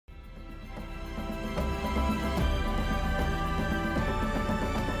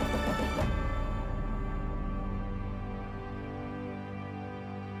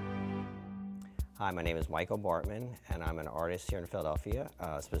Hi, my name is Michael Bartmann, and I'm an artist here in Philadelphia.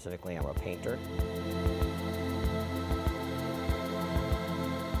 Specifically, I'm a painter.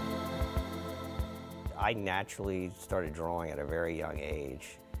 I naturally started drawing at a very young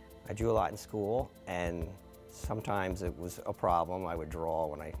age. I drew a lot in school, and sometimes it was a problem. I would draw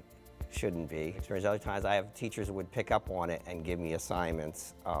when I shouldn't be. There's other times I have teachers who would pick up on it and give me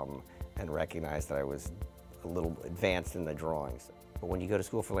assignments and recognize that I was a little advanced in the drawings. But when you go to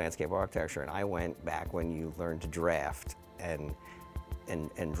school for landscape architecture, and I went back when you learned to draft and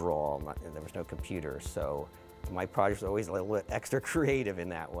draw, and there was no computer, so my projects were always a little bit extra creative in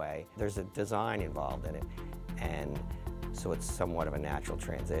that way. There's a design involved in it, and so it's somewhat of a natural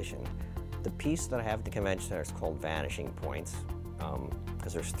transition. The piece that I have at the convention center is called Vanishing Points,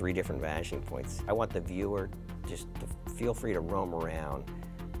 because there's 3 different vanishing points. I want the viewer just to feel free to roam around,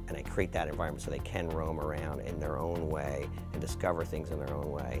 and I create that environment so they can roam around in their own way and discover things in their own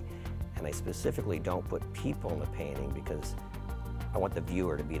way. And I specifically don't put people in the painting because I want the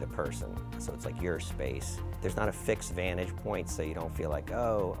viewer to be the person. So it's like your space. There's not a fixed vantage point, so you don't feel like,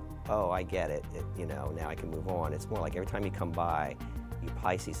 oh, I get it, you know, now I can move on. It's more like every time you come by, you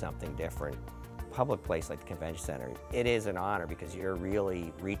probably see something different. Public place like the convention center, it is an honor because you're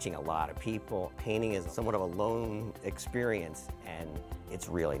really reaching a lot of people. Painting is somewhat of a lone experience, and it's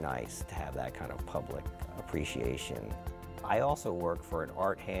really nice to have that kind of public appreciation. I also work for an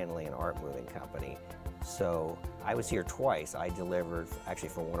art handling and art moving company. So I was here twice. I delivered actually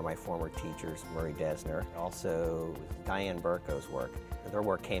for one of my former teachers, Murray Desner. Also Diane Burko's work. Their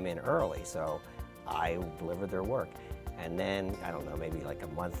work came in early, so I delivered their work. And then, I don't know, maybe like a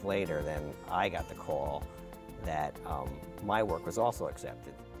month later, then I got the call that my work was also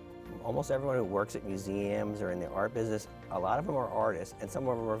accepted. Almost everyone who works at museums or in the art business, a lot of them are artists, and some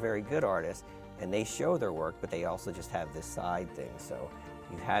of them are very good artists, and they show their work, but they also just have this side thing. So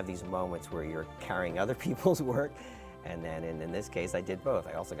you have these moments where you're carrying other people's work, and then in this case, I did both.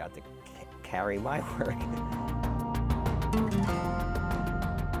 I also got to carry my work.